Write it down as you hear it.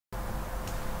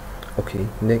Okay,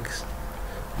 next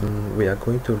we are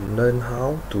going to learn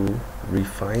how to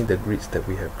refine the grids that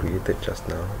we have created just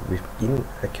now with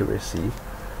inaccuracy,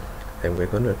 and we're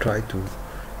going to try to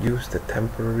use the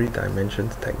temporary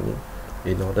dimensions technique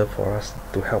in order for us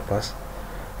to help us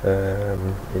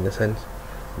in a sense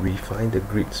refine the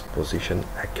grid's position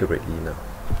accurately now.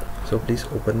 So please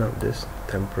open up this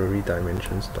temporary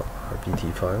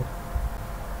dimensions.rpt file.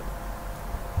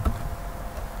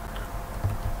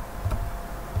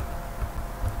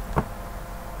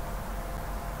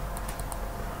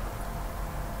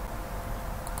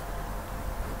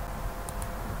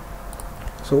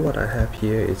 So what I have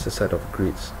here is a set of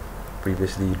grids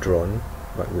previously drawn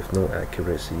but with no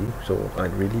accuracy, so I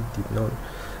really did not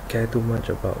care too much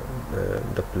about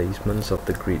the placements of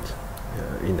the grids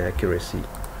in accuracy.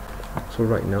 So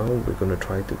right now we're going to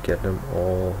try to get them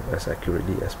all as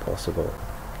accurately as possible.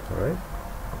 Alright,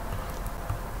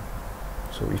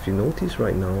 so if you notice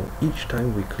right now, each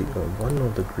time we click on one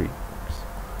of the grids,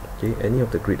 okay, any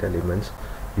of the grid elements,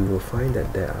 you will find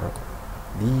that there are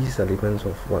these elements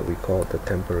of what we call the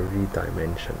temporary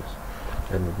dimensions,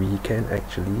 and we can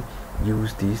actually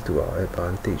use these to our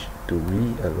advantage to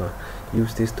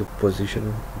use this to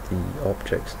position the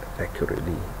objects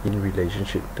accurately in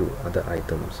relationship to other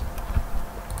items.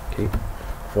 Okay,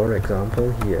 for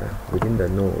example, here within the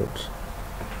nodes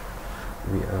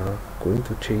we are going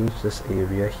to change this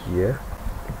area here,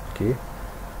 okay,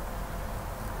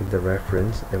 in the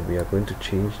reference, and we are going to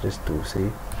change this to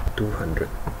say 200.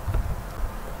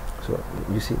 So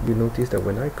you notice that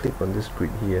when I click on this grid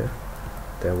here,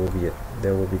 there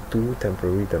will be two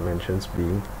temporary dimensions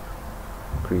being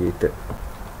created,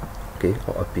 okay,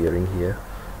 or appearing here.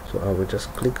 So I will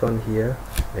just click on here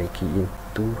and key in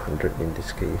 200 in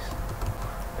this case,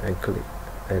 and click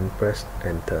and press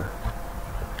enter.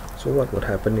 So what would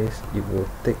happen is it will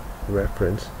take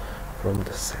reference from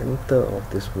the center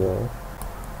of this wall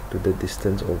to the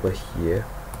distance over here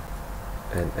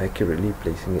and accurately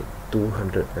placing it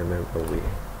 200 mm away.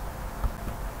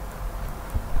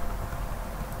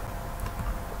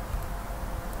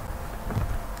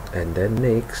 And then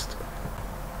next,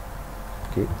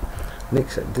 okay,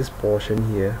 next at this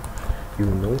portion here, you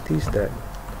notice that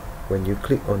when you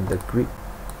click on the grid,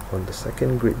 on the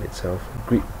second grid itself,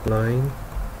 grid line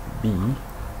B,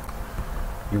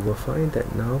 you will find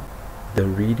that now the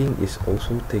reading is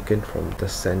also taken from the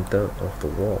center of the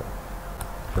wall.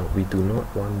 Now we do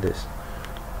not want this.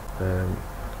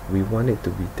 We want it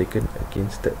to be taken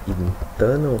against the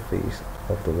internal face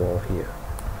of the wall here.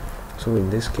 So in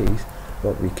this case,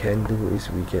 what we can do is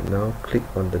we can now click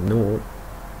on the node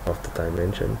of the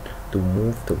dimension to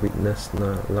move the witness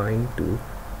line to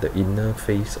the inner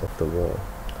face of the wall.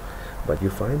 But you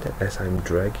find that as I'm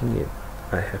dragging it,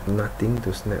 I have nothing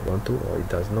to snap onto, or it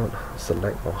does not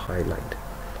select or highlight.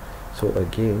 So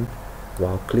again,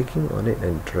 while clicking on it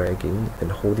and dragging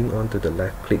and holding on to the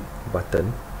left click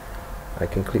button, I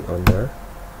can click on the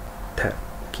tab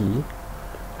key,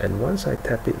 and once I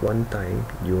tap it one time,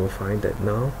 you will find that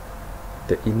now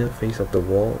the inner face of the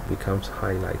wall becomes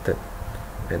highlighted,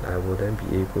 and I will then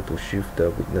be able to shift the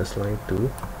witness line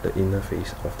to the inner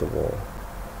face of the wall.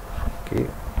 Okay,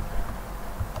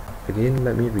 again,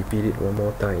 let me repeat it one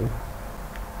more time.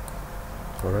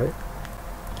 Alright,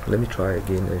 let me try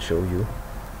again and show you.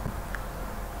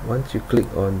 Once you click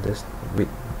on this with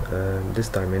this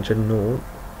dimension node,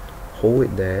 hold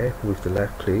it there with the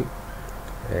left click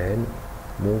and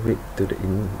move it to the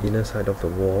inner side of the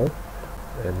wall,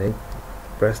 and then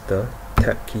press the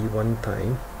tab key one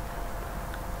time,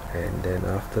 and then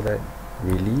after that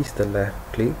release the left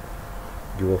click.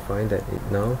 You will find that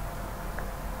it now,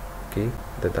 okay,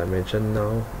 the dimension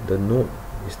now, the node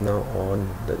is now on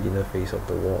the inner face of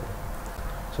the wall.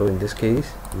 So in this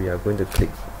case, we are going to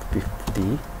click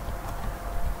 50,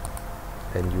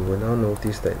 and you will now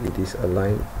notice that it is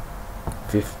aligned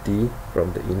 50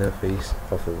 from the inner face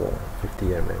of the wall, 50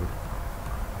 mm.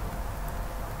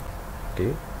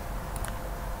 Okay,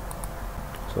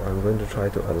 so I'm going to try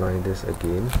to align this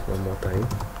again one more time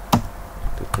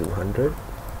to 200.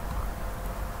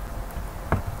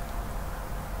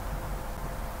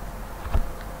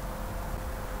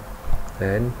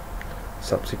 And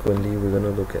subsequently we're going to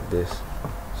look at this.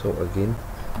 So again,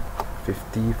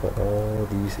 50 for all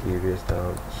these areas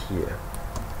down here.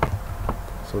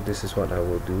 So this is what I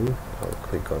will do. I'll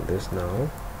click on this now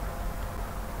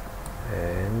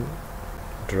and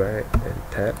drag and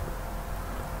tap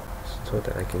so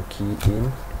that I can key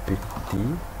in 50,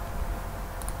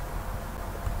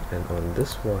 and on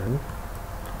this one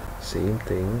same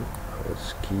thing, I will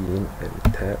just key in and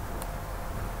tap,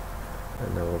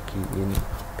 and I will key in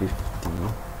 50,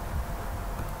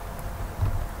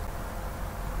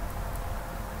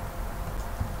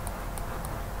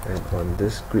 on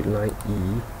this grid line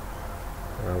E,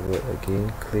 I will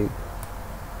again click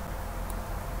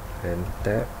and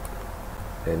tap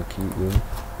and key in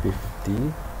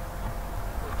 50.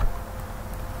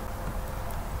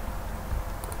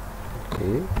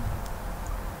 Okay.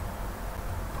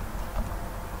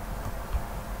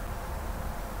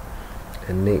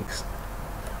 And next,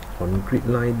 on grid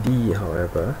line D,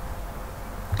 however,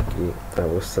 okay, I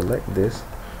will select this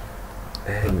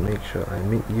and make sure I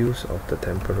make use of the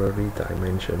temporary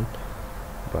dimension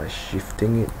by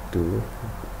shifting it to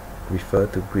refer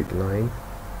to grid line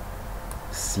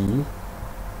C,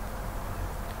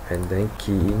 and then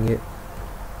keying it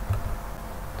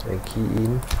and key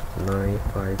in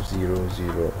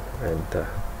 9500, enter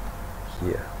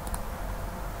here.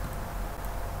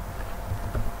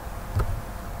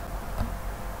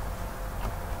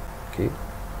 Okay,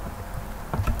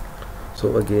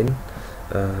 so again,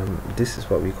 this is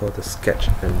what we call the sketch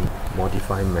and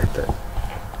modify method,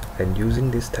 and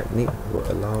using this technique will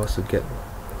allow us to get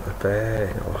a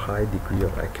fair or high degree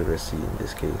of accuracy in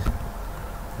this case.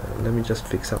 Let me just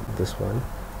fix up this one,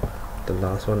 the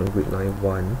last one on grid line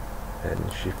 1,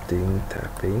 and shifting,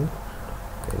 tapping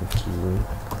and keying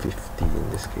 50 in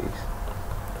this case.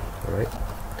 Alright,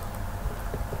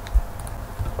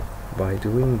 by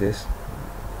doing this,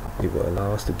 it will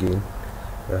allow us to gain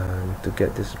to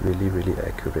get this really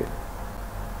accurate.